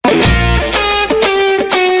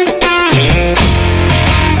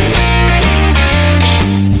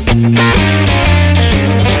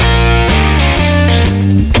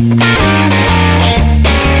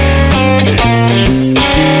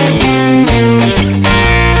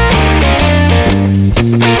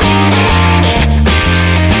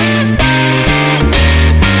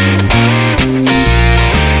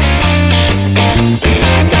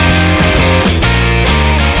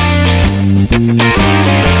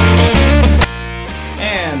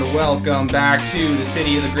Welcome back to the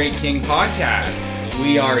City of the Great King podcast.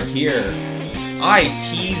 We are here. I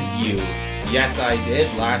teased you. Yes, I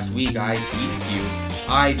did. Last week I teased you.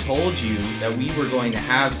 I told you that we were going to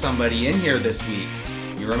have somebody in here this week.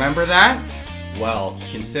 You remember that? Well,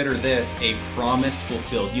 consider this a promise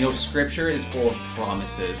fulfilled. You know, Scripture is full of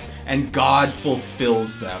promises, and God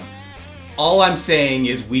fulfills them. All I'm saying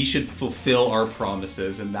is we should fulfill our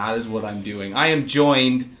promises, and that is what I'm doing. I am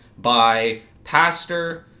joined by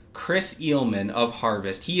Pastor Chris Eelman of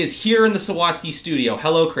Harvest. He is here in the Sawatsky studio.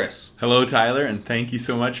 Hello, Chris. Hello, Tyler, and thank you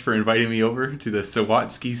so much for inviting me over to the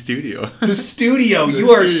Sawatsky studio. The studio!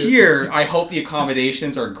 You are here. I hope the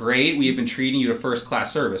accommodations are great. We have been treating you to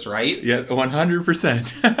first-class service, right? Yeah,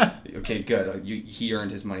 100%. Okay, good. He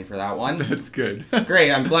earned his money for that one. That's good.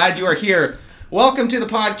 Great. I'm glad you are here. Welcome to the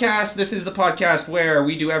podcast. This is the podcast where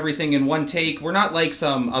we do everything in one take. We're not like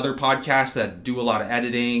some other podcasts that do a lot of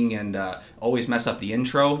editing and always mess up the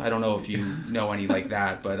intro. I don't know if you know any like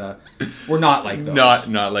that, but we're not like those.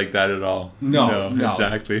 Not like that at all. No,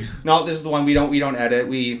 Exactly. No, this is the one we don't edit.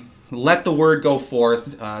 We let the word go forth.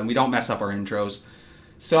 We don't mess up our intros.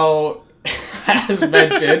 So, as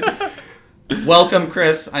mentioned, welcome,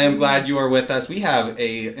 Chris. I am glad you are with us. We have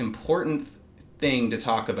a important thing to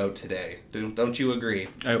talk about today. Don't you agree?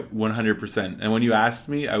 100%. And when you asked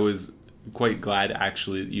me, I was quite glad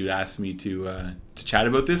actually that you asked me to chat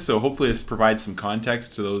about this. So hopefully this provides some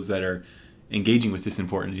context to those that are engaging with this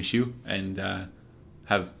important issue and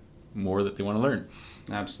have more that they want to learn.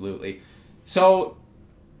 Absolutely. So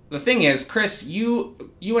the thing is, Chris, you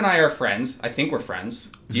and I are friends. I think we're friends.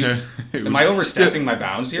 Am I overstepping my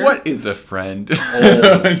bounds here? What is a friend?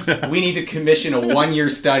 We need to commission a 1-year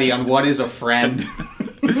study on what is a friend.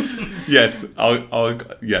 Yes,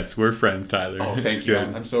 yes, we're friends, Tyler. Oh, thank you.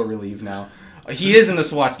 I'm so relieved now. He is in the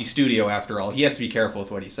Sawatsky studio after all. He has to be careful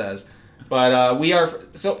with what he says. But we are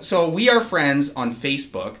we are friends on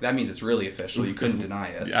Facebook. That means it's really official. You couldn't deny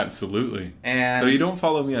it. Yeah, absolutely. And though you don't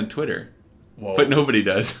follow me on Twitter. Whoa. But nobody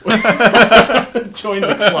does. Join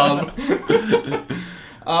the club.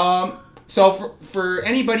 So for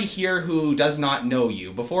anybody here who does not know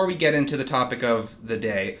you, before we get into the topic of the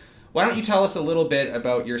day, why don't you tell us a little bit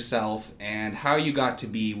about yourself and how you got to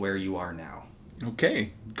be where you are now?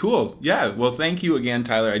 Okay, cool. Yeah, well, thank you again,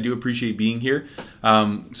 Tyler. I do appreciate being here.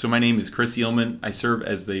 So my name is Chris Eelman. I serve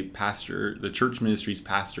as the church ministries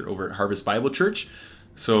pastor over at Harvest Bible Church.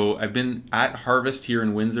 So I've been at Harvest here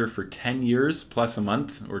in Windsor for 10 years plus a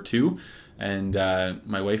month or two. And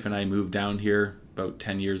my wife and I moved down here about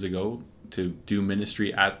 10 years ago to do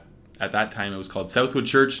ministry at that time. It was called Southwood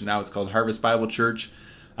Church. Now it's called Harvest Bible Church.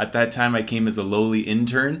 At that time, I came as a lowly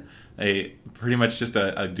intern, pretty much just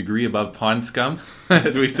a degree above pond scum,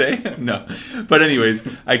 as we say. No. But anyways,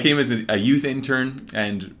 I came as a youth intern,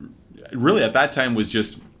 and really at that time was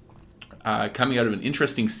just coming out of an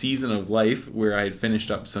interesting season of life where I had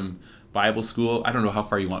finished up some Bible school. I don't know how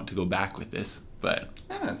far you want to go back with this, but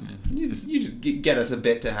you just get us a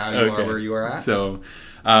bit to how you are where you are at. So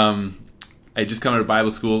I just come out of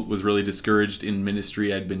Bible school, was really discouraged in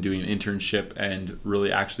ministry. I'd been doing an internship and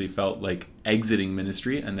really actually felt like exiting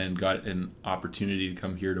ministry, and then got an opportunity to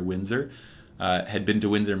come here to Windsor. Had been to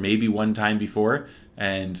Windsor maybe one time before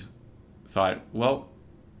and thought, well,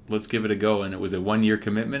 let's give it a go. And it was a 1-year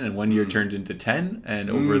commitment, and 1 year turned into 10. And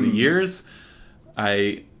over the years,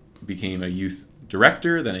 I became a youth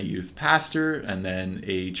director, then a youth pastor, and then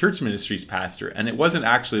a church ministries pastor. And it wasn't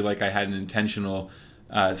actually like I had an intentional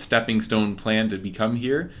stepping stone plan to become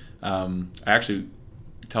here. I actually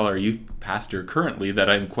tell our youth pastor currently that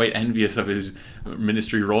I'm quite envious of his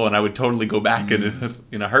ministry role, and I would totally go back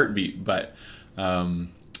in a heartbeat. But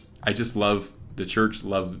I just love the church,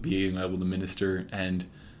 love being able to minister. And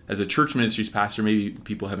as a church ministries pastor, maybe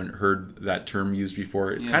people haven't heard that term used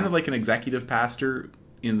before. It's kind of like an executive pastor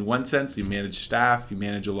in one sense. You manage staff, you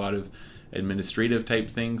manage a lot of administrative type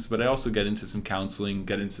things, but I also get into some counseling,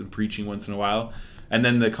 get into some preaching once in a while. And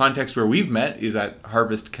then the context where we've met is at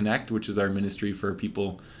Harvest Connect, which is our ministry for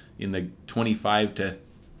people in the 25 to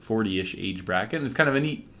 40-ish age bracket. And it's kind of a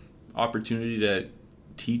neat opportunity to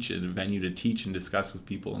teach, and a venue to teach and discuss with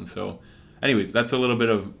people. And so anyways, that's a little bit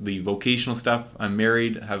of the vocational stuff. I'm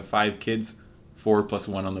married, have 5 kids, 4 plus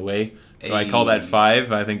 1 on the way. So I call that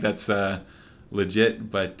 5. I think that's legit,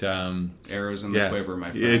 but arrows in the quiver,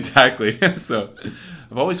 my friend. Exactly. So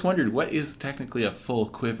I've always wondered what is technically a full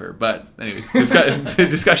quiver, but anyways,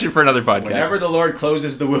 discussion for another podcast. Whenever the Lord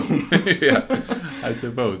closes the womb. Yeah, I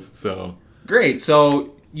suppose. So great.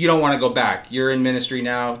 So you don't want to go back. You're in ministry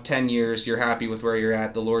now, 10 years. You're happy with where you're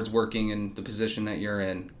at. The Lord's working in the position that you're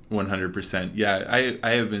in. 100%. Yeah, I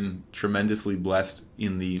have been tremendously blessed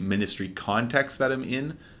in the ministry context that I'm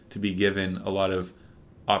in. to be given a lot of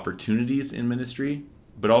opportunities in ministry,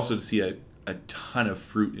 but also to see a ton of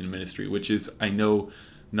fruit in ministry, which is, I know,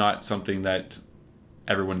 not something that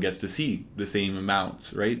everyone gets to see the same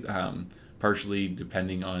amounts, right? Partially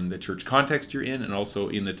depending on the church context you're in, and also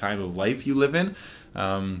in the time of life you live in.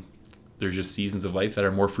 There's just seasons of life that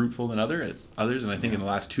are more fruitful than others. And I think in the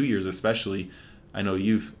last 2 years especially, I know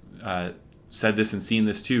you've said this and seen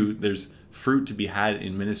this too, there's fruit to be had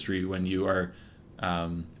in ministry when you are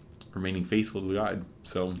remaining faithful to God.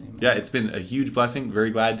 So Amen. Yeah, it's been a huge blessing. Very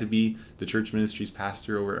glad to be the church ministries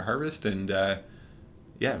pastor over at Harvest, and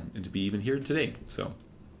and to be even here today. So,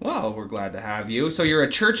 well, we're glad to have you. So you're a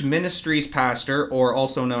church ministries pastor, or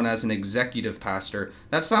also known as an executive pastor.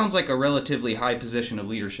 That sounds like a relatively high position of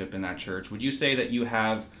leadership in that church. Would you say that you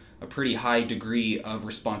have a pretty high degree of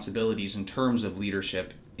responsibilities in terms of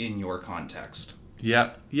leadership in your context?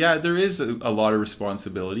 Yeah, there is a lot of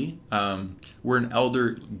responsibility. We're an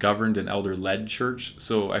elder-governed and elder-led church,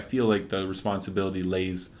 so I feel like the responsibility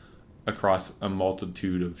lays across a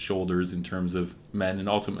multitude of shoulders in terms of men, and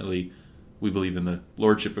ultimately we believe in the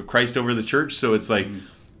lordship of Christ over the church, so it's like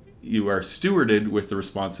you are stewarded with the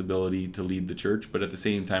responsibility to lead the church, but at the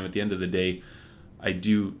same time, at the end of the day,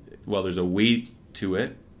 there's a weight to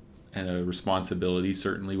it and a responsibility,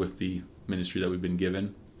 certainly with the ministry that we've been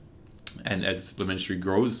given. And as the ministry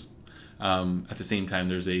grows, at the same time,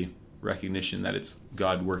 there's a recognition that it's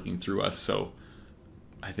God working through us. So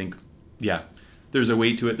I think, there's a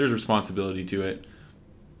weight to it. There's responsibility to it.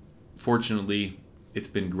 Fortunately, it's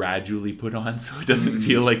been gradually put on, so it doesn't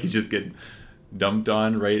feel like you just get dumped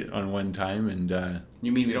on right on one time. And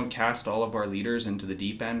you mean we don't cast all of our leaders into the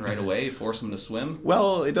deep end right away, force them to swim?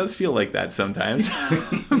 Well, it does feel like that sometimes.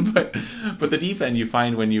 but the deep end you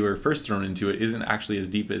find when you were first thrown into it isn't actually as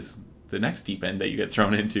deep as the next deep end that you get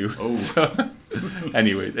thrown into. Oh. So,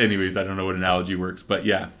 anyways, I don't know what analogy works, but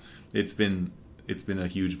yeah, it's been a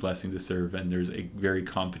huge blessing to serve, and there's a very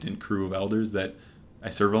competent crew of elders that I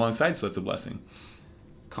serve alongside, so that's a blessing.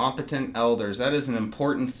 Competent elders, that is an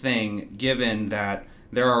important thing, given that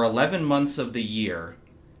there are 11 months of the year,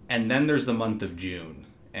 and then there's the month of June.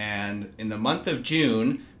 And in the month of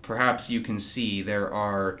June, perhaps you can see there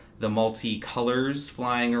are the multi-colors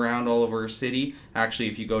flying around all over our city. Actually,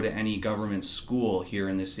 if you go to any government school here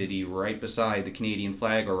in the city, right beside the Canadian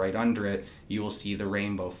flag or right under it, you will see the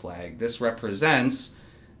rainbow flag. This represents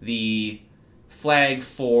the flag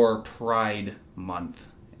for Pride Month.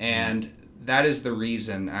 And that is the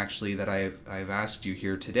reason, actually, that I've asked you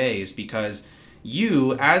here today, is because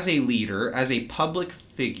you, as a leader, as a public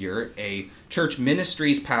figure, a church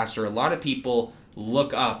ministries pastor, a lot of people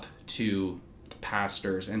look up to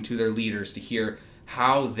pastors and to their leaders to hear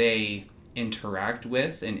how they interact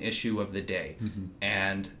with an issue of the day. Mm-hmm.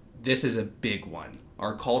 And this is a big one.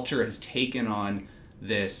 Our culture has taken on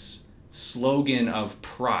this slogan of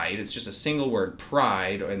pride. It's just a single word,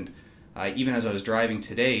 pride. And even as I was driving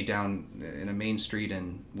today down in a main street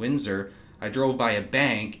in Windsor, I drove by a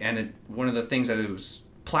bank, and one of the things that it was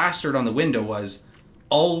plastered on the window was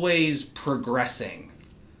always progressing.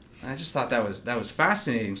 And I just thought that was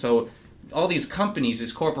fascinating. So all these companies,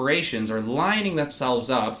 these corporations, are lining themselves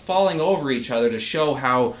up, falling over each other to show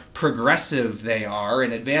how progressive they are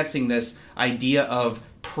and advancing this idea of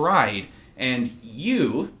pride. And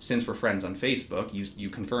you, since we're friends on Facebook, you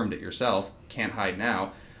confirmed it yourself, can't hide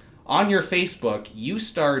now, on your Facebook, you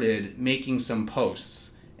started making some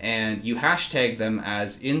posts, and you hashtagged them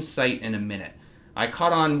as Insight in a Minute. I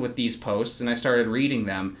caught on with these posts, and I started reading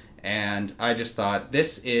them, and I just thought,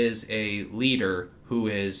 this is a leader who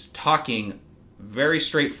is talking very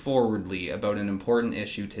straightforwardly about an important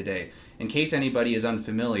issue today. In case anybody is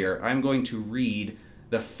unfamiliar, I'm going to read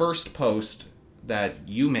the first post that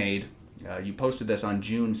you made. You posted this on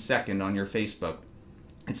June 2nd on your Facebook.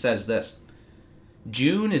 It says this: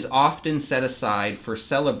 June is often set aside for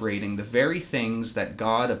celebrating the very things that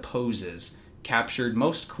God opposes, captured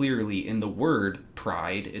most clearly in the word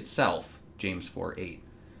pride itself, James 4:8.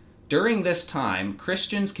 During this time,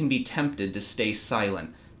 Christians can be tempted to stay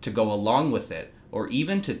silent, to go along with it, or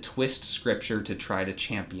even to twist Scripture to try to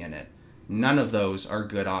champion it. None of those are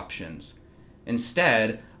good options.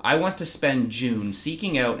 Instead, I want to spend June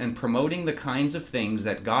seeking out and promoting the kinds of things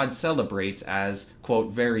that God celebrates as,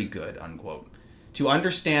 quote, very good, unquote, to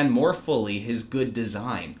understand more fully His good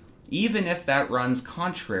design, even if that runs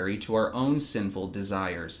contrary to our own sinful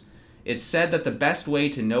desires. It's said that the best way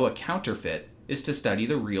to know a counterfeit is to study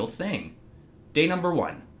the real thing. Day number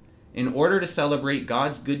 1. In order to celebrate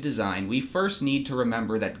God's good design, we first need to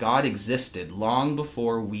remember that God existed long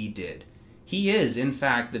before we did. He is, in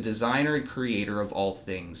fact, the designer and creator of all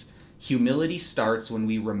things. Humility starts when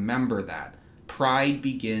we remember that. Pride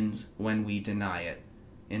begins when we deny it.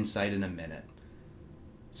 Insight in a minute.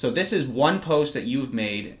 So this is one post that you've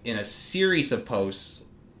made in a series of posts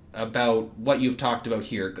about what you've talked about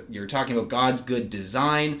here. You're talking about God's good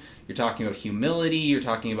design. You're talking about humility. You're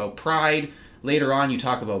talking about pride. Later on, you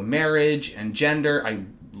talk about marriage and gender. I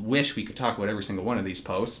wish we could talk about every single one of these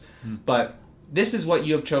posts. But this is what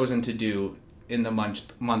you have chosen to do in the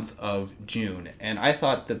month of June. And I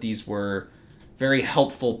thought that these were very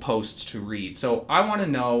helpful posts to read. So I want to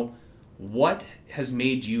know, what has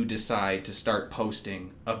made you decide to start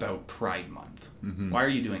posting about Pride Month? Why are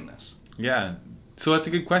you doing this? Yeah, so that's a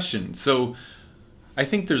good question. So I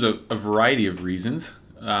think there's a variety of reasons.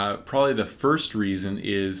 Probably the first reason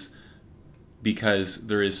is because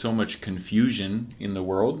there is so much confusion in the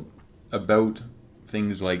world about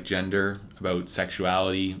things like gender, about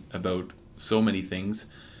sexuality, about so many things.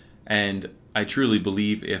 And I truly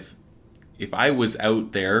believe if I was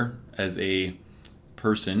out there as a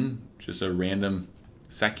person, just a random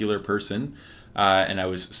secular person, and I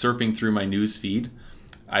was surfing through my news feed,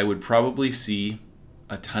 I would probably see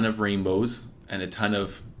a ton of rainbows and a ton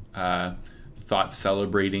of thoughts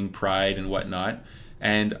celebrating pride and whatnot.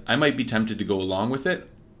 And I might be tempted to go along with it,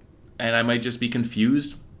 and I might just be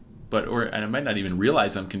confused, and I might not even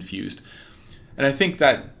realize I'm confused. And I think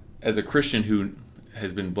that as a Christian who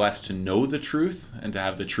has been blessed to know the truth and to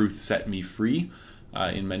have the truth set me free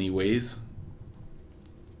in many ways,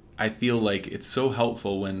 I feel like it's so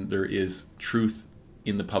helpful when there is truth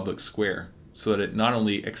in the public square, so that it not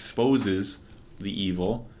only exposes the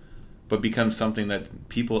evil, but becomes something that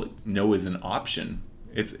people know is an option.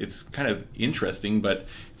 It's kind of interesting, but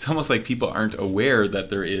it's almost like people aren't aware that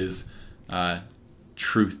there is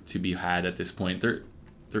truth to be had at this point. There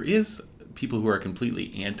is people who are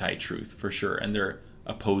completely anti-truth, for sure, and they're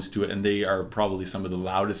opposed to it, and they are probably some of the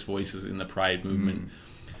loudest voices in the Pride movement.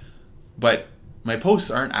 But my posts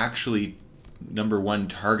aren't actually, number one,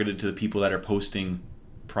 targeted to the people that are posting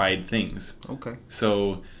Pride things. Okay.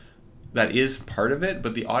 So that is part of it,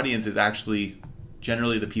 but the audience is actually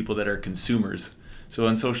generally the people that are consumers. So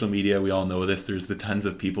on social media, we all know this, there's the tons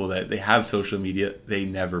of people that they have social media, they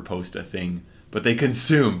never post a thing, but they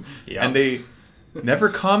consume. Yep. And they never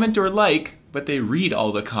comment or like, but they read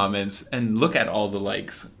all the comments and look at all the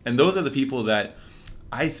likes. And those are the people that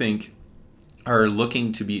I think are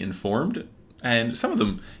looking to be informed. And some of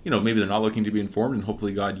them, maybe they're not looking to be informed, and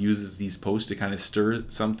hopefully God uses these posts to kind of stir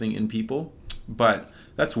something in people. But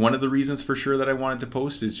that's one of the reasons for sure that I wanted to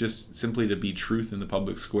post, is just simply to be truth in the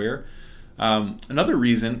public square. Another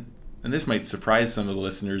reason, and this might surprise some of the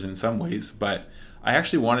listeners in some ways, but I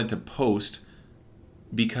actually wanted to post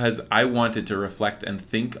because I wanted to reflect and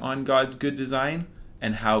think on God's good design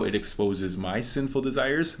and how it exposes my sinful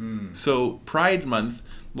desires. So Pride Month,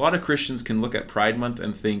 a lot of Christians can look at Pride Month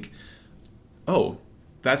and think, oh,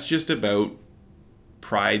 that's just about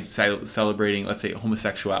pride celebrating, let's say,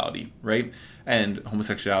 homosexuality, right? And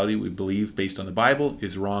homosexuality, we believe, based on the Bible,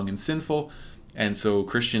 is wrong and sinful. And so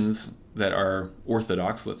Christians that are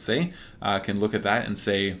orthodox, let's say, can look at that and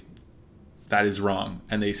say, that is wrong.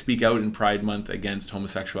 And they speak out in Pride Month against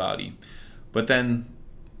homosexuality. But then,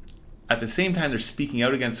 at the same time they're speaking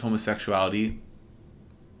out against homosexuality,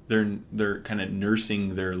 they're kind of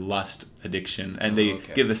nursing their lust addiction, and they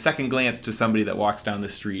give a second glance to somebody that walks down the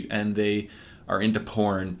street, and they are into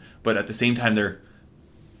porn, but at the same time they're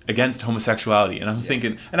against homosexuality. And I'm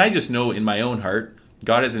thinking, and I just know in my own heart,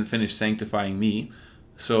 God hasn't finished sanctifying me,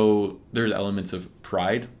 so there's elements of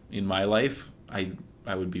pride in my life. I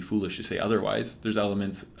would be foolish to say otherwise. There's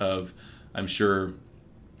elements of, I'm sure,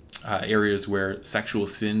 areas where sexual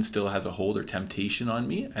sin still has a hold or temptation on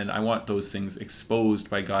me, and I want those things exposed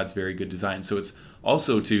by God's very good design. So it's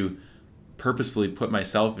also to purposefully put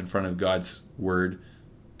myself in front of God's word,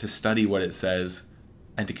 to study what it says,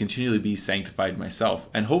 and to continually be sanctified myself.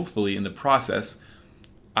 And hopefully in the process,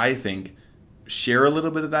 I think, share a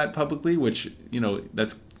little bit of that publicly, which,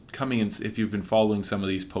 that's coming in. If you've been following some of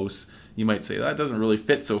these posts, you might say, that doesn't really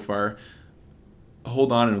fit so far.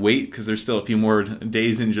 Hold on and wait, because there's still a few more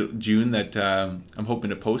days in June that I'm hoping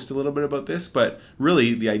to post a little bit about this. But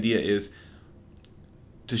really, the idea is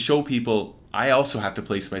to show people I also have to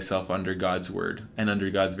place myself under God's word and under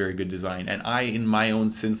God's very good design. And I, in my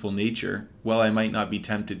own sinful nature, while I might not be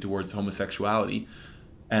tempted towards homosexuality,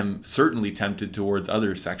 am certainly tempted towards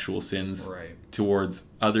other sexual sins, towards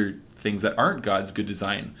other things that aren't God's good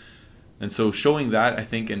design. And so showing that, I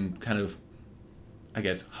think, and kind of, I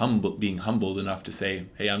guess, being humbled enough to say,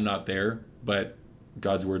 hey, I'm not there, but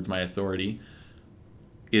God's word's my authority,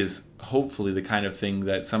 is hopefully the kind of thing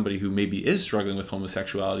that somebody who maybe is struggling with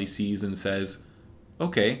homosexuality sees and says,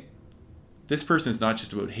 okay, this person is not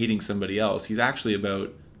just about hating somebody else. He's actually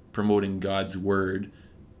about promoting God's word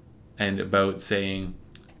and about saying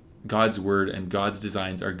God's word and God's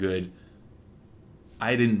designs are good.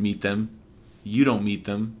 I didn't meet them. You don't meet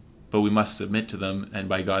them, but we must submit to them and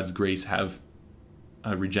by God's grace have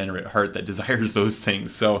a regenerate heart that desires those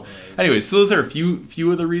things. So anyways, so those are a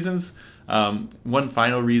few of the reasons. One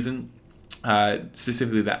final reason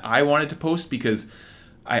specifically that I wanted to post, because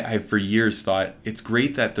I for years thought it's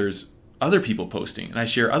great that there's other people posting and I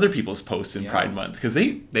share other people's posts in Pride Month because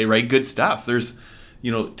they write good stuff. There's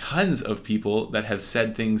tons of people that have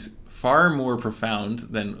said things far more profound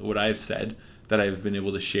than what I've said that I've been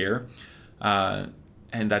able to share, and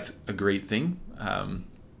that's a great thing.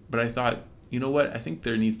 But I thought, you know what? I think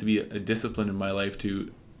there needs to be a discipline in my life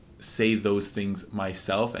to say those things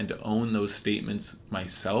myself and to own those statements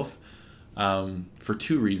myself, for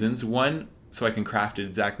two reasons. One, so I can craft it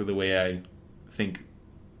exactly the way I think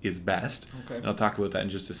is best. Okay. And I'll talk about that in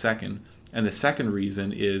just a second. And the second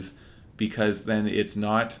reason is because then it's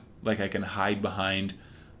not like I can hide behind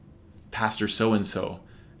Pastor so-and-so.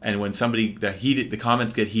 And when the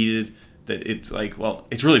comments get heated, that it's like, well,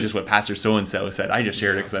 it's really just what Pastor so-and-so said. I just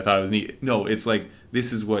shared it because I thought it was neat. No, it's like,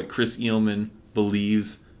 this is what Chris Eelman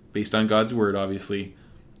believes based on God's word, obviously.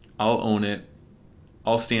 I'll own it.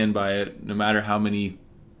 I'll stand by it, no matter how many,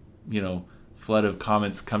 flood of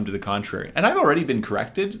comments come to the contrary. And I've already been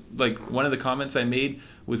corrected. Like, one of the comments I made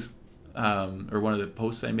was, or one of the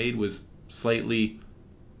posts I made was slightly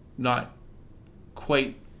not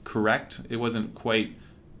quite correct. It wasn't quite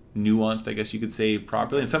nuanced, I guess you could say,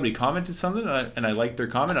 properly. And somebody commented something, and I liked their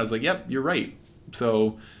comment. I was like, yep, you're right.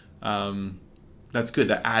 So that's good.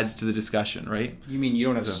 That adds to the discussion, right? You mean you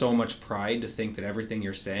don't have so much pride to think that everything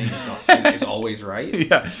you're saying is always right?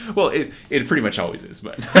 Yeah. Well, it pretty much always is,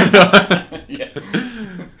 but yeah.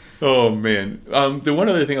 Oh man. The one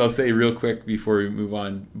other thing I'll say real quick before we move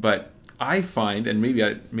on, but I find, and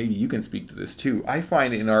maybe you can speak to this too. I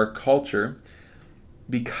find in our culture,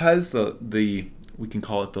 because the we can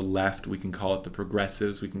call it the left, we can call it the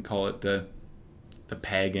progressives, we can call it the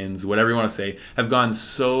pagans, whatever you want to say, have gone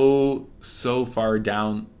so far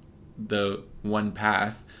down the one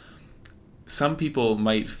path. Some people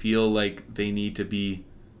might feel like they need to be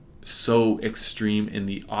so extreme in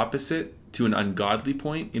the opposite to an ungodly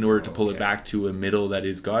point in order to pull it back to a middle that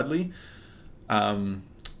is godly. I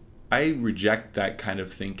reject that kind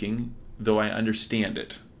of thinking, though I understand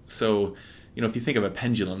it. So, if you think of a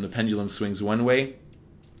pendulum, the pendulum swings one way,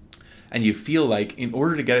 and you feel like in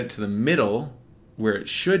order to get it to the middle where it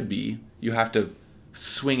should be, you have to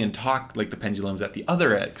swing and talk like the pendulum's at the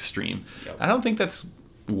other extreme. Yep. I don't think that's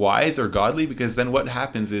wise or godly, because then what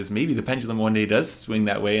happens is maybe the pendulum one day does swing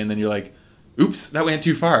that way, and then you're like, oops, that went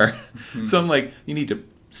too far. Mm-hmm. So I'm like, you need to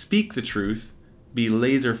speak the truth, be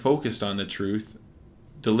laser focused on the truth,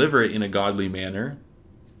 deliver it in a godly manner,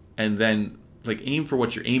 and then like aim for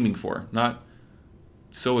what you're aiming for, not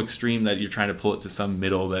so extreme that you're trying to pull it to some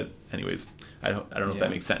middle that, anyways, I don't know if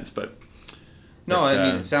that makes sense, but no, I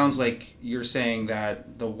mean, it sounds like you're saying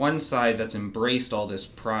that the one side that's embraced all this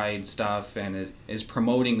pride stuff and is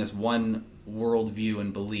promoting this one worldview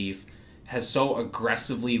and belief has so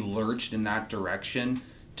aggressively lurched in that direction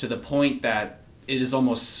to the point that it is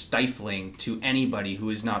almost stifling to anybody who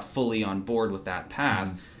is not fully on board with that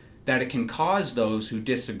path, that it can cause those who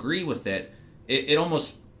disagree with it. It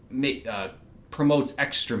almost promotes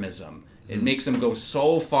extremism. It makes them go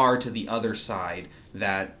so far to the other side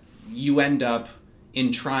that you end up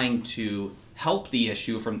in trying to help the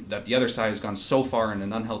issue from that the other side has gone so far in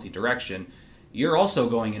an unhealthy direction. You're also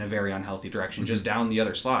going in a very unhealthy direction, just down the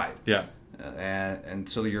other slide. Yeah. And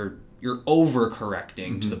so you're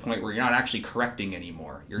overcorrecting to the point where you're not actually correcting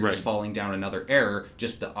anymore. You're just falling down another error,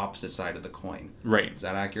 just the opposite side of the coin. Right. Is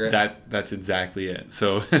that accurate? That's exactly it.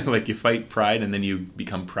 So like you fight pride and then you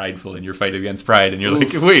become prideful in your fight against pride, and you're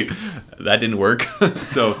like, wait, that didn't work.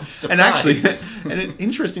 So and actually,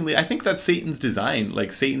 interestingly, I think that's Satan's design,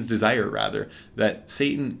 like Satan's desire rather, that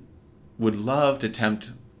Satan would love to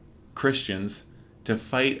tempt Christians to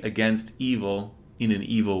fight against evil in an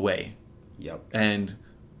evil way. Yep. And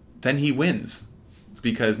then he wins,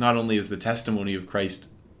 because not only is the testimony of Christ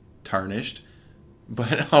tarnished,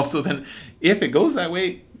 but also then if it goes that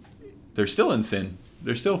way, they're still in sin.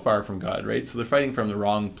 They're still far from God, right? So they're fighting from the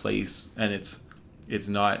wrong place, and it's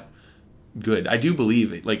not good. I do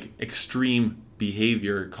believe like extreme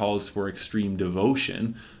behavior calls for extreme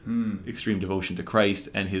devotion to Christ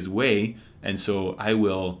and his way. And so I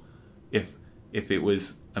will, if it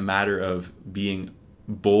was a matter of being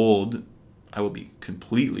bold, I will be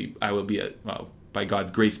by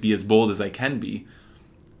God's grace, be as bold as I can be,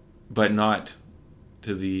 but not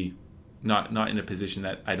to the not in a position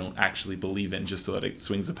that I don't actually believe in, just so that it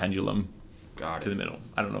swings the pendulum to the middle.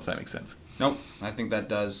 I don't know if that makes sense. Nope, I think that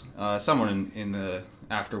does. Someone in the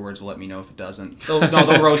afterwards will let me know if it doesn't. They'll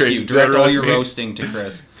roast you. Direct all your roasting to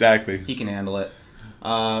Chris. Exactly. He can handle it.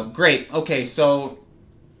 Great. Okay, so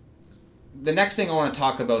the next thing I want to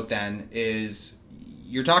talk about then is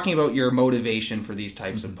you're talking about your motivation for these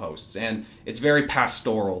types of posts, and it's very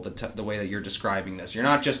pastoral, the way that you're describing this. You're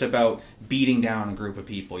not just about beating down a group of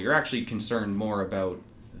people. You're actually concerned more about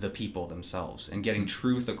the people themselves and getting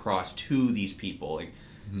truth across to these people. Like,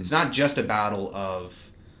 it's not just a battle of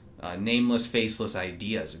nameless, faceless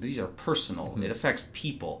ideas. These are personal. It affects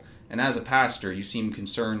people. And as a pastor, you seem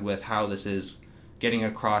concerned with how this is getting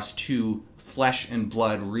across to flesh and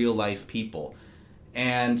blood, real life people.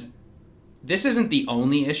 And this isn't the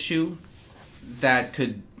only issue that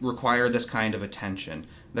could require this kind of attention.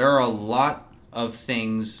 There are a lot of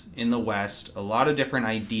things in the West, a lot of different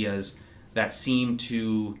ideas that seem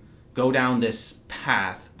to go down this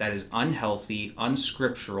path that is unhealthy,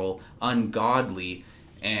 unscriptural, ungodly,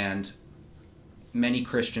 and many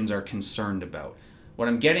Christians are concerned about. What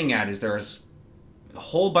I'm getting at is there's a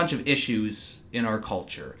whole bunch of issues in our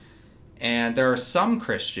culture, and there are some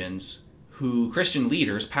Christian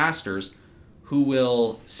leaders, pastors, who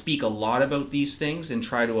will speak a lot about these things and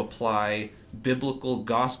try to apply biblical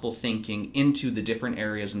gospel thinking into the different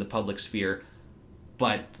areas in the public sphere.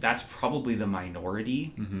 But that's probably the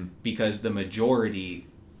minority, because the majority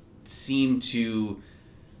seem to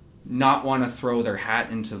not want to throw their hat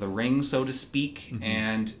into the ring, so to speak,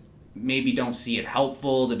 and maybe don't see it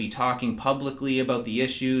helpful to be talking publicly about the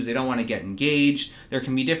issues. They don't want to get engaged. There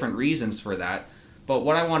can be different reasons for that. But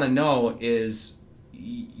what I want to know is,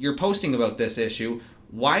 you're posting about this issue.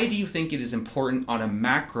 Why do you think it is important on a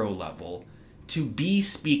macro level to be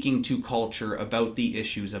speaking to culture about the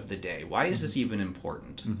issues of the day? Why is this even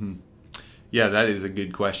important? Yeah, that is a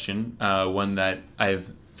good question. One that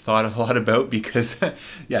I've thought a lot about because,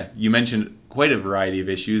 you mentioned quite a variety of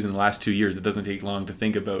issues in the last 2 years. It doesn't take long to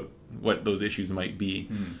think about what those issues might be.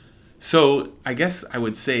 So I guess I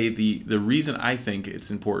would say the reason I think it's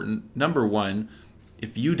important, number one,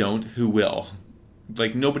 if you don't, who will?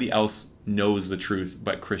 Like, nobody else knows the truth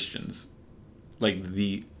but Christians. Like,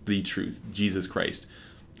 the truth, Jesus Christ.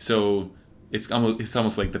 So it's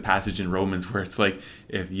almost like the passage in Romans where it's like,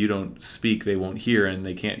 if you don't speak, they won't hear, and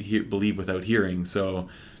they can't believe without hearing. So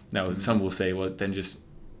now some will say, well, then just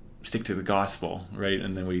stick to the gospel, right?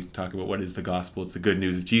 And then we talk about what is the gospel. It's the good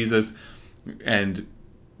news of Jesus. And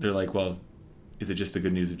they're like, well, is it just the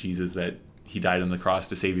good news of Jesus that he died on the cross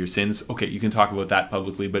to save your sins? Okay, you can talk about that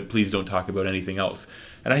publicly, but please don't talk about anything else.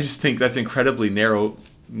 And I just think that's incredibly narrow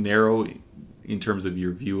in terms of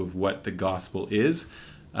your view of what the gospel is.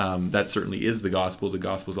 That certainly is the gospel. The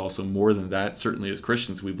gospel is also more than that. Certainly as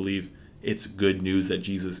Christians, we believe it's good news that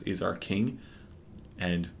Jesus is our King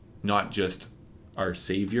and not just our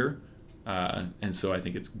Savior. And so I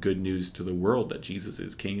think it's good news to the world that Jesus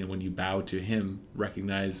is King. And when you bow to him,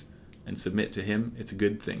 recognize and submit to him, it's a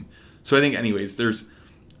good thing. So I think, anyways, there's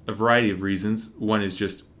a variety of reasons. One is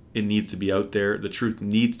just it needs to be out there. The truth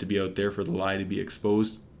needs to be out there for the lie to be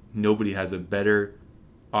exposed. Nobody has a better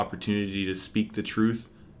opportunity to speak the truth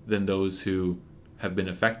than those who have been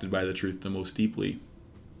affected by the truth the most deeply,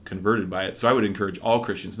 converted by it. So I would encourage all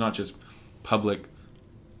Christians, not just public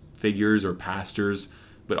figures or pastors,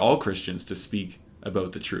 but all Christians to speak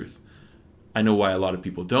about the truth. I know why a lot of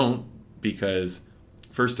people don't, because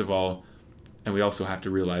first of all, and we also have to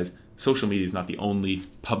realize, social media is not the only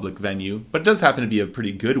public venue, but it does happen to be a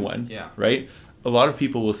pretty good one, right? A lot of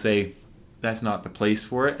people will say, that's not the place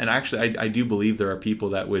for it. And actually, I do believe there are people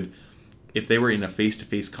that would, if they were in a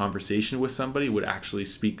face-to-face conversation with somebody, would actually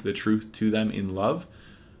speak the truth to them in love,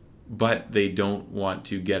 but they don't want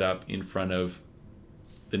to get up in front of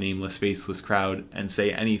the nameless, faceless crowd and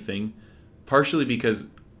say anything, partially because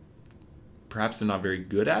perhaps they're not very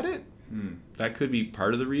good at it. That could be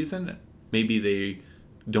part of the reason. Maybe they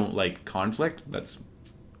don't like conflict. That's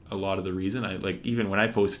a lot of the reason. Even when I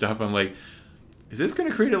post stuff, I'm like, is this going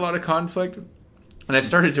to create a lot of conflict? And I've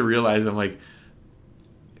started to realize, I'm like,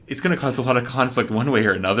 it's going to cause a lot of conflict one way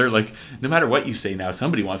or another. Like, no matter what you say now,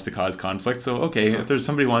 somebody wants to cause conflict. So, okay, if there's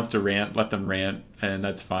somebody who wants to rant, let them rant, and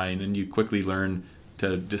that's fine. And you quickly learn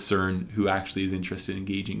to discern who actually is interested in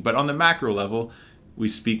engaging. But on the macro level, we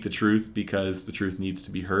speak the truth because the truth needs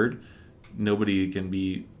to be heard. Nobody can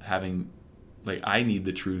be having, I need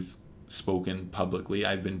the truth spoken publicly.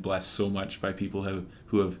 I've been blessed so much by people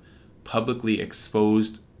who have publicly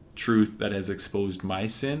exposed truth that has exposed my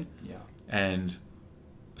sin. And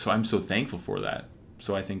so I'm so thankful for that.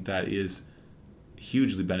 So I think that is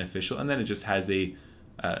hugely beneficial. And then it just has a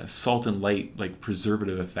salt and light, like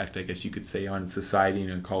preservative effect, I guess you could say, on society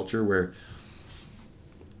and culture, where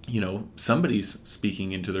somebody's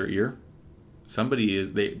speaking into their ear.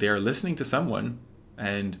 They are listening to someone,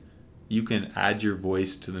 and you can add your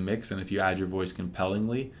voice to the mix. And if you add your voice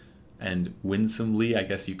compellingly and winsomely, I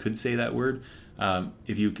guess you could say that word,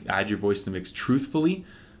 if you add your voice to the mix truthfully,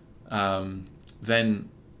 then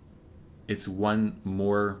it's one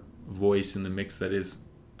more voice in the mix that is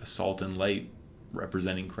a salt and light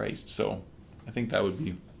representing Christ. So I think that would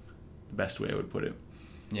be the best way I would put it.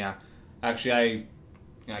 Yeah. Actually,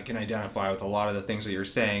 I can identify with a lot of the things that you're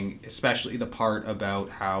saying, especially the part about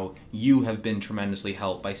how you have been tremendously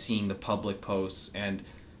helped by seeing the public posts and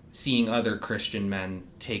seeing other Christian men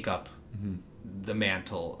take up the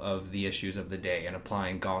mantle of the issues of the day and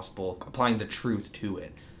applying the truth to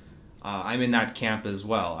it. I'm in that camp as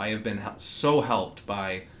well. I have been so helped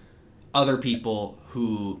by other people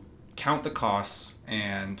who count the costs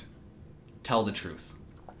and tell the truth.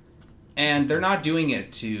 And they're not doing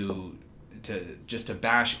it to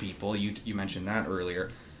bash people. You mentioned that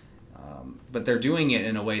earlier. But they're doing it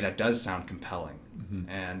in a way that does sound compelling.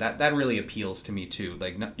 And that really appeals to me too.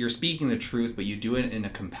 Like, you're speaking the truth, but you do it in a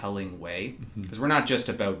compelling way. Because we're not just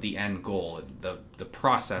about the end goal. The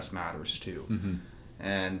process matters too.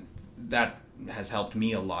 And that has helped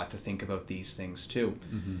me a lot to think about these things too.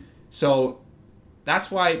 So that's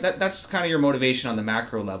why that's kind of your motivation on the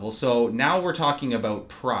macro level. So now we're talking about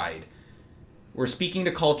pride. We're speaking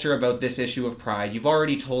to culture about this issue of pride. You've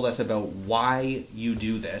already told us about why you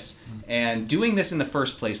do this. And doing this in the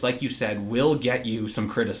first place, like you said, will get you some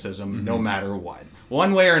criticism no matter what.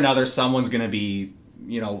 One way or another, someone's going to be,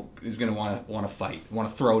 is going to want to fight, want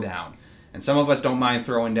to throw down. And some of us don't mind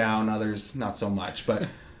throwing down, others not so much. But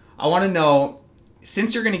I want to know,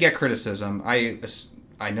 since you're going to get criticism,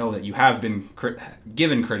 I know that you have been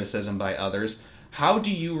given criticism by others. How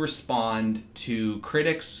do you respond to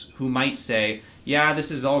critics who might say, yeah,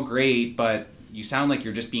 this is all great, but you sound like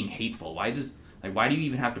you're just being hateful. Why do you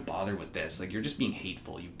even have to bother with this? Like, you're just being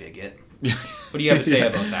hateful, you bigot. What do you have to say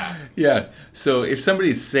about that? Yeah. So if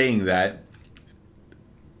somebody's saying that,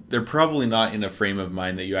 they're probably not in a frame of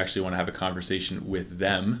mind that you actually want to have a conversation with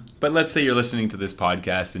them. But let's say you're listening to this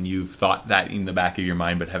podcast and you've thought that in the back of your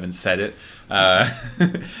mind but haven't said it.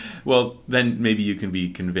 Well, then maybe you can be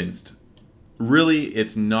convinced. Really,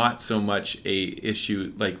 it's not so much a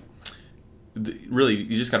issue, like, really,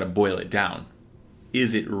 you just got to boil it down.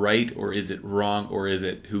 Is it right, or is it wrong, or is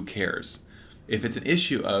it who cares? If it's an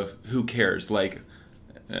issue of who cares, like,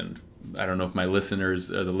 and I don't know if my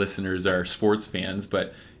listeners or the listeners are sports fans,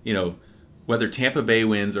 but, whether Tampa Bay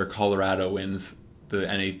wins or Colorado wins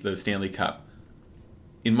the Stanley Cup,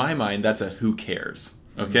 in my mind, that's a who cares,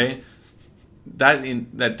 okay?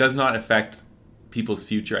 That does not affect people's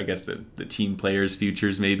future, I guess the team players'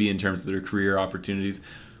 futures maybe in terms of their career opportunities.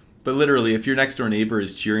 But literally, if your next door neighbor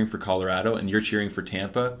is cheering for Colorado and you're cheering for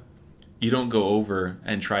Tampa, you don't go over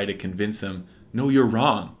and try to convince them, no, you're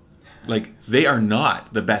wrong. Like, they are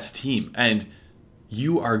not the best team, and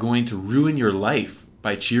you are going to ruin your life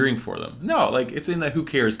by cheering for them. No, like, it's in the who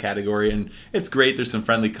cares category, and it's great. There's some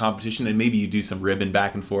friendly competition, and maybe you do some ribbon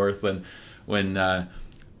back and forth when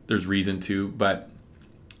there's reason to. But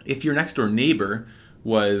if your next door neighbor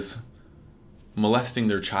was molesting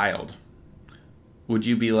their child, would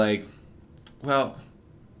you be like, well,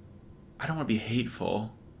 I don't want to be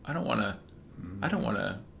hateful. I don't want to.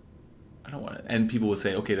 And people will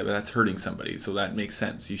say, okay, that's hurting somebody, so that makes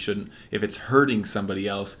sense. You shouldn't. If it's hurting somebody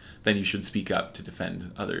else, then you should speak up to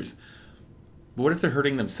defend others. But what if they're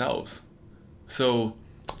hurting themselves? So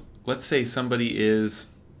let's say somebody is,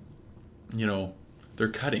 they're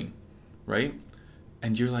cutting, right?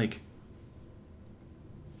 And you're like,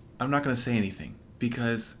 I'm not going to say anything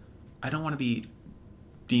because I don't want to be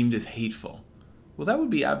deemed as hateful. Well, that would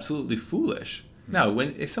be absolutely foolish. Now,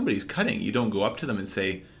 if somebody's cutting, you don't go up to them and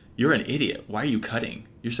say, you're an idiot. Why are you cutting?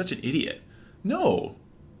 You're such an idiot. No,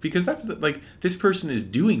 because that's this person is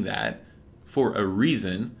doing that for a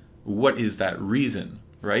reason. What is that reason,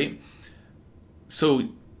 right? So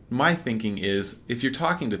my thinking is, if you're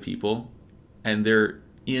talking to people and they're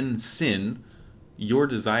in sin, your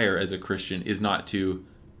desire as a Christian is not to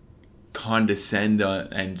condescend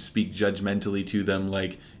and speak judgmentally to them,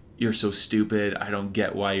 like, you're so stupid, I don't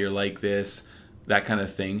get why you're like this, that kind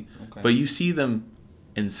of thing. Okay. But you see them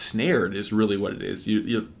ensnared is really what it is.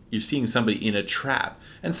 You're seeing somebody in a trap.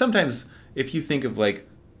 And sometimes if you think of, like,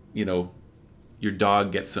 your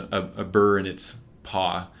dog gets a burr in its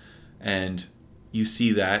paw and you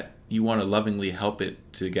see that, you want to lovingly help it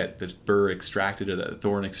to get the burr extracted or the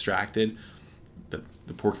thorn extracted,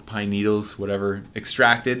 the porcupine needles, whatever,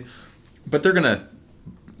 extracted. But they're going to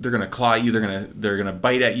they're gonna claw at you, they're gonna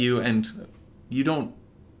bite at you, and you don't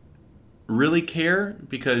really care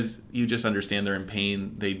because you just understand they're in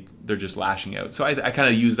pain. They're just lashing out. So I kind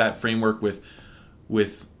of use that framework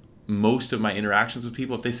with most of my interactions with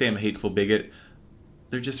people. If they say I'm a hateful bigot,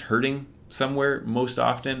 they're just hurting somewhere most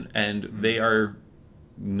often, and they are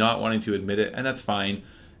not wanting to admit it, and that's fine.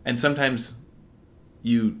 And sometimes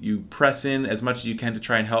you press in as much as you can to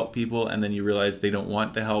try and help people, and then you realize they don't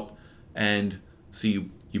want the help, and so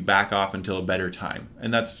you back off until a better time.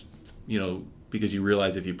 And that's, because you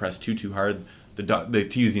realize if you press too hard,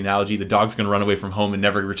 to use the analogy, the dog's going to run away from home and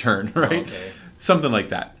never return, right? Okay. Something like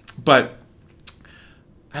that. But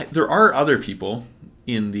there are other people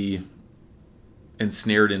in the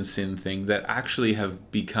ensnared in sin thing that actually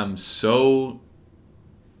have become so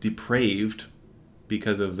depraved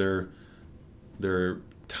because of their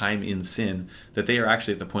time in sin that they are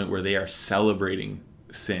actually at the point where they are celebrating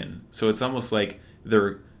sin. So it's almost like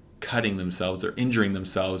they're cutting themselves, they're injuring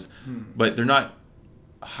themselves, but they're not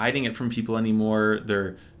hiding it from people anymore.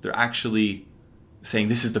 They're actually saying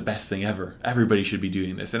this is the best thing ever. Everybody should be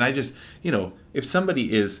doing this. And I just, if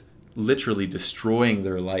somebody is literally destroying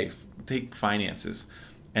their life, take finances,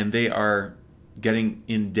 and they are getting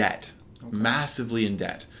in debt, massively in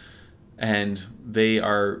debt, and they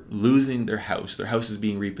are losing their house is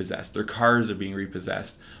being repossessed, their cars are being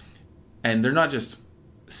repossessed, and they're not just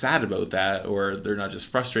sad about that, or they're not just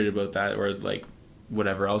frustrated about that, or like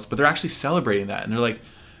whatever else, but they're actually celebrating that, and they're like,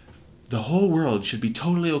 the whole world should be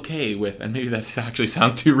totally okay with, and maybe that actually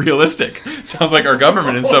sounds too realistic, sounds like our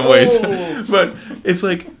government in some ways, but it's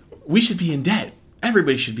like, we should be in debt,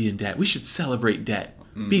 everybody should be in debt, we should celebrate debt,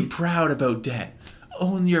 be proud about debt,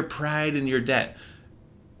 own your pride in your debt.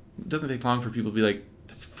 It doesn't take long for people to be like,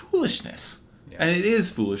 that's foolishness. Yeah. And it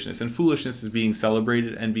is foolishness, and foolishness is being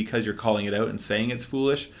celebrated, and because you're calling it out and saying it's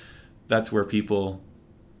foolish, that's where people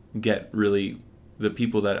get really, the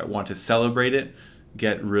people that want to celebrate it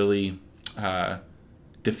get really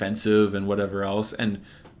defensive and whatever else. And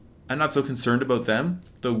I'm not so concerned about them,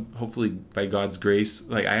 though hopefully by God's grace,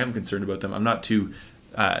 like I am concerned about them. I'm not too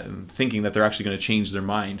thinking that they're actually going to change their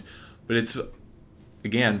mind. But it's,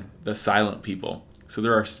 again, the silent people. So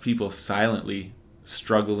there are people silently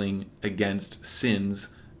struggling against sins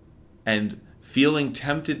and feeling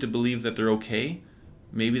tempted to believe that they're okay.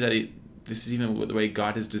 Maybe that this is even the way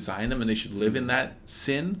God has designed them and they should live in that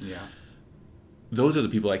sin. Yeah. Those are the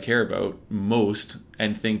people I care about most,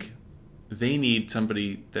 and think they need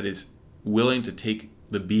somebody that is willing to take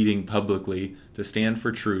the beating publicly, to stand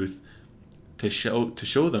for truth, to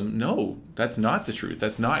show them, no, that's not the truth.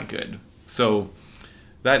 That's not good. So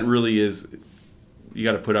that really is, you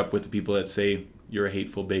got to put up with the people that say you're a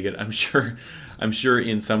hateful bigot. I'm sure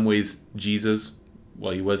in some ways Jesus,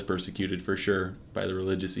 well, he was persecuted for sure by the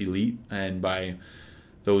religious elite and by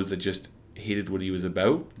those that just hated what he was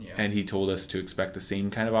about. Yeah. And he told us to expect the same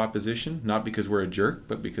kind of opposition, not because we're a jerk,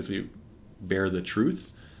 but because we bear the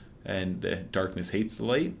truth, and the darkness hates the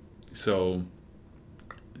light. So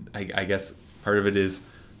I guess part of it is,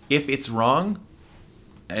 if it's wrong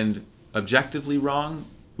and objectively wrong,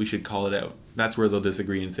 we should call it out. That's where they'll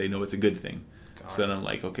disagree and say, no, it's a good thing. So then I'm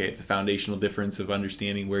like, okay, it's a foundational difference of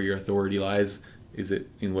understanding where your authority lies. Is it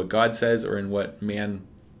in what God says or in what man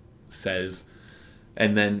says?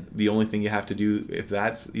 And then the only thing you have to do, if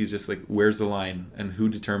that's, is just like, where's the line and who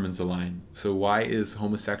determines the line? So why is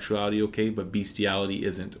homosexuality okay, but bestiality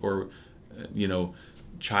isn't, or,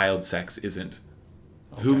 child sex isn't?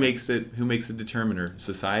 Okay. Who makes the determiner?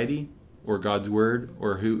 Society or God's word,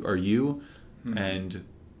 or who are you? And,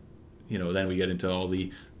 then we get into all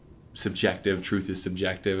the subjective, truth is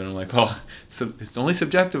subjective, and I'm like, well, it's only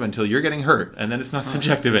subjective until you're getting hurt, and then it's not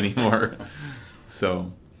subjective anymore.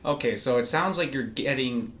 So okay, so it sounds like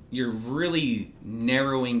you're really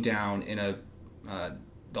narrowing down in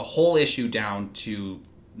the whole issue down to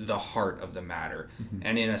the heart of the matter.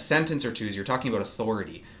 And in a sentence or two, as you're talking about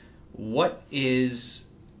authority, what is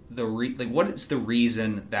the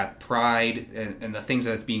reason that pride and the things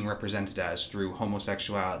that it's being represented as through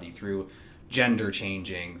homosexuality, through gender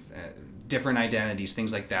changing, different identities,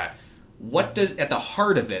 things like that, at the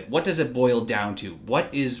heart of it, what does it boil down to?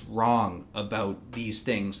 What is wrong about these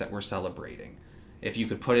things that we're celebrating? If you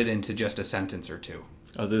could put it into just a sentence or two.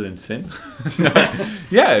 Other than sin?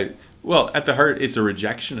 Yeah. Well, at the heart, it's a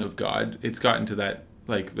rejection of God. It's gotten to that,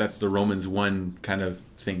 like, that's the Romans 1 kind of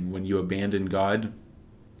thing. When you abandon God,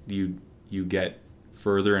 you get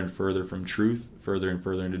further and further from truth, further and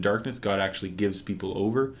further into darkness. God actually gives people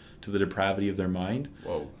over to the depravity of their mind.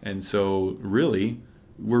 Whoa. And so really,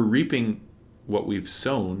 we're reaping what we've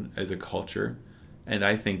sown as a culture. And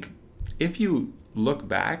I think if you look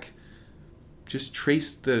back just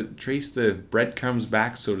trace the breadcrumbs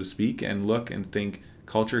back, so to speak, and look and think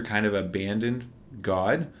culture kind of abandoned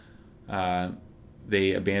God.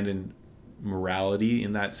 They abandoned morality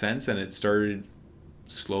in that sense, and it started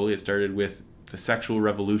slowly. It started with the sexual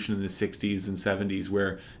revolution in the 60s and 70s,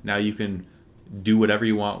 where now you can do whatever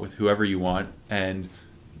you want with whoever you want, and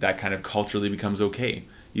that kind of culturally becomes okay.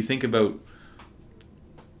 You think about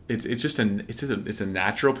it's a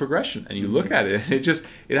natural progression, and you look at it, and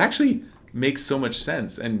it actually makes so much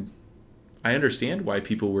sense. And I understand why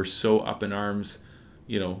people were so up in arms,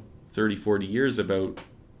 30, 40 years about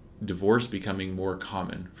divorce becoming more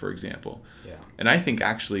common, for example. Yeah. And I think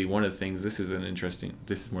actually one of the things, this is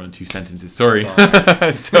more than 2 sentences, sorry.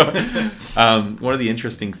 Right. So one of the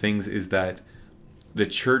interesting things is that the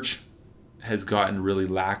church has gotten really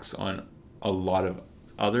lax on a lot of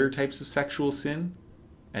other types of sexual sin.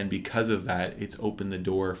 And because of that, it's opened the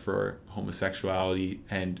door for homosexuality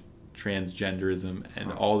and transgenderism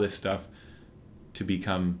and all this stuff to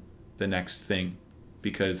become the next thing.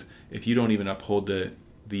 Because if you don't even uphold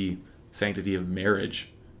the sanctity of marriage,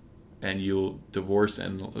 and you'll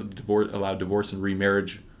allow divorce and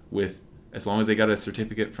remarriage with, as long as they got a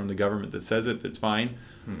certificate from the government that says it, that's fine,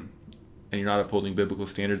 and you're not upholding biblical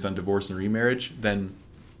standards on divorce and remarriage, then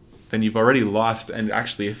you've already lost. And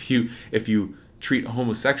actually, if you treat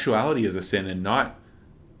homosexuality as a sin and not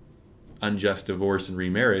unjust divorce and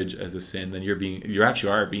remarriage as a sin, then you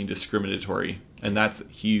actually are being discriminatory, and that's a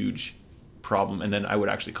huge problem. And then I would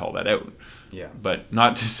actually call that out. Yeah. But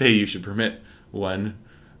not to say you should permit one.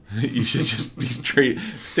 You should just be straight,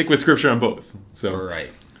 stick with scripture on both. So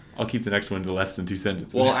right. I'll keep the next one to less than 2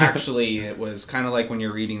 sentences. Well, actually, it was kind of like when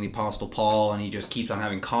you're reading the Apostle Paul, and he just keeps on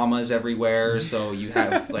having commas everywhere, so you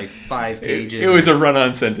have like 5 pages. It was a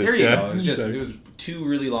run-on sentence. There you go. It was 2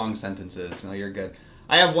 really long sentences. No, you're good.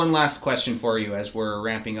 I have one last question for you as we're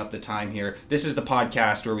ramping up the time here. This is the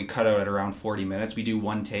podcast where we cut out at around 40 minutes. We do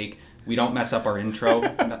one take. We don't mess up our intro.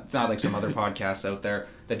 It's not like some other podcasts out there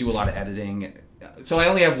that do a lot of editing. So I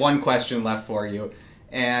only have one question left for you.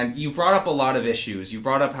 And you've brought up a lot of issues. You've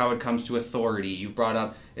brought up how it comes to authority. You've brought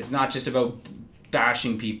up it's not just about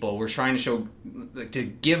bashing people. We're trying to show, to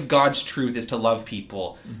give God's truth is to love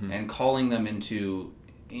people, and calling them into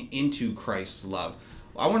Christ's love.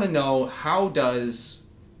 I want to know, how does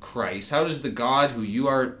the God who you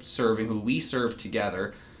are serving, who we serve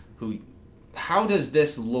together, how does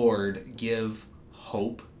this Lord give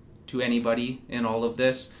hope to anybody in all of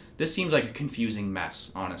this? This seems like a confusing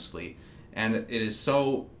mess, honestly. And it is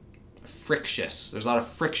so frictious. There's a lot of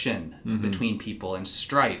friction between people and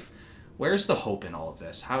strife. Where's the hope in all of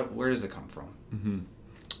this? Where does it come from?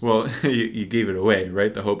 Well, you gave it away,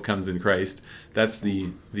 right? The hope comes in Christ. That's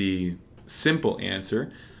the simple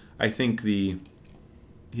answer. I think the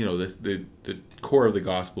core of the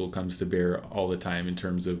gospel comes to bear all the time in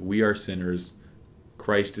terms of we are sinners,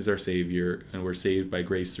 Christ is our Savior, and we're saved by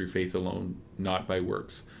grace through faith alone, not by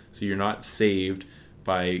works. So you're not saved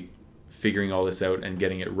by figuring all this out and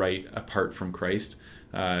getting it right apart from Christ.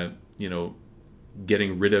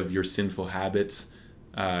 Getting rid of your sinful habits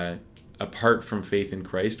apart from faith in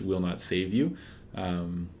Christ will not save you.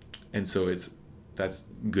 And so that's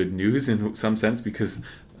good news in some sense, because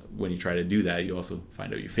when you try to do that, you also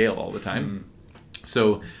find out you fail all the time.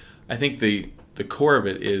 So I think the core of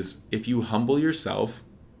it is, if you humble yourself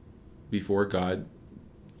before God,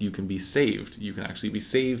 you can be saved. You can actually be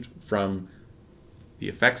saved from the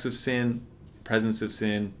effects of sin, presence of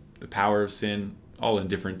sin, the power of sin, all in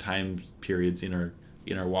different time periods in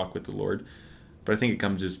our walk with the Lord. But I think it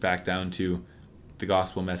comes just back down to the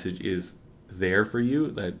gospel message is there for you,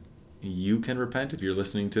 that you can repent. If you're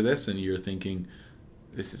listening to this and you're thinking,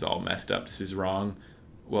 this is all messed up, this is wrong,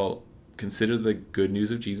 well, consider the good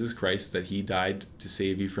news of Jesus Christ, that he died to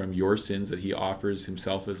save you from your sins, that he offers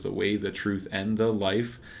himself as the way, the truth, and the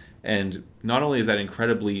life. And not only is that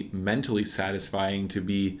incredibly mentally satisfying to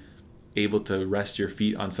be able to rest your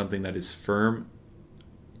feet on something that is firm,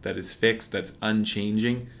 that is fixed, that's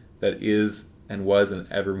unchanging, that is and was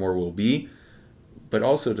and evermore will be, but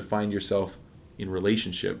also to find yourself in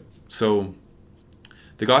relationship. So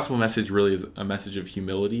the gospel message really is a message of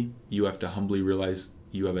humility. You have to humbly realize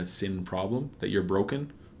you have a sin problem, that you're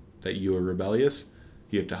broken, that you are rebellious.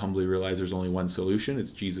 You have to humbly realize there's only one solution.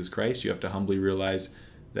 It's Jesus Christ. You have to humbly realize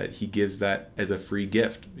that he gives that as a free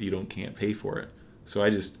gift. You can't pay for it. So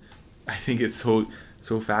I think it's so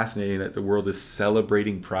fascinating that the world is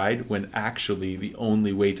celebrating pride when actually the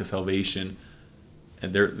only way to salvation,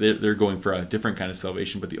 and they're going for a different kind of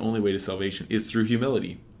salvation, but the only way to salvation is through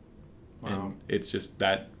humility. Wow. And it's just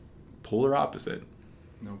that polar opposite.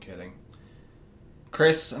 No kidding.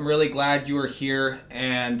 Chris, I'm really glad you are here,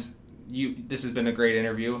 and this has been a great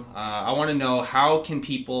interview. I want to know, how can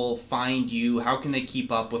people find you? How can they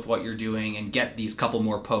keep up with what you're doing and get these couple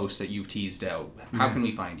more posts that you've teased out? How can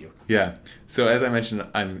we find you? Yeah. So as I mentioned,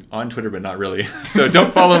 I'm on Twitter, but not really. So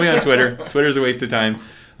don't follow me on Twitter. Twitter's a waste of time.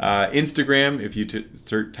 Instagram, if you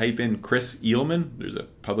type in Chris Eelman, there's a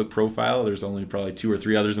public profile. There's only probably 2 or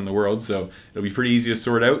 3 others in the world, so it'll be pretty easy to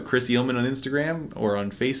sort out. Chris Eelman on Instagram or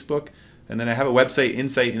on Facebook. And then I have a website,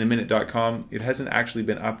 insightinaminute.com. It hasn't actually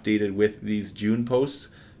been updated with these June posts.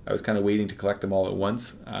 I was kind of waiting to collect them all at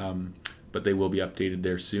once, but they will be updated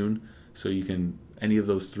there soon. So you can, any of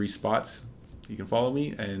those 3 spots, you can follow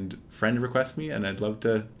me and friend request me, and I'd love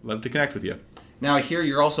to connect with you. Now, I hear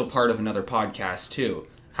you're also part of another podcast too.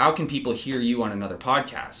 How can people hear you on another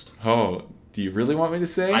podcast? Oh, do you really want me to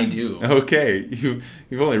say? I do. Okay, you've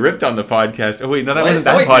only ripped on the podcast. Oh wait, no, that wasn't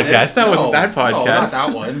that podcast. That wasn't that podcast. No, not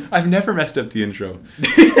that one. I've never messed up the intro.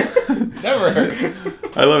 Never.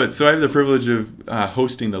 I love it. So I have the privilege of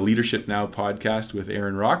hosting the Leadership Now podcast with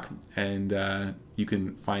Aaron Rock, and you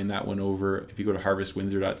can find that one over, if you go to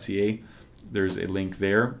harvestwindsor.ca, there's a link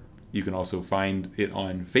there. You can also find it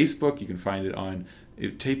on Facebook. You can find it on,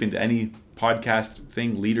 type into any podcast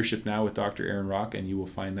thing, Leadership Now with Dr. Aaron Rock, and you will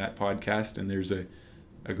find that podcast, and there's a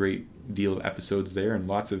great deal of episodes there and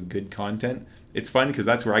lots of good content. It's fun because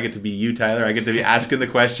that's where I get to be you, Tyler. I get to be asking the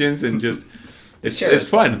questions and just it's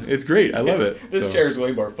fun. It's great. I love it. This chair is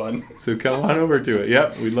way more fun. So come on over to it.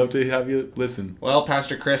 Yep, we'd love to have you listen. Well,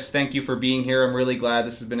 Pastor Chris, thank you for being here. I'm really glad.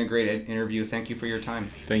 This has been a great interview. Thank you for your time.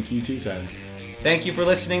 Thank you too, Tyler. Thank you for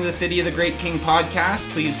listening to the City of the Great King podcast.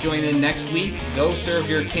 Please join in next week. Go serve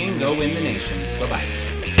your king. Go win the nations. Bye-bye.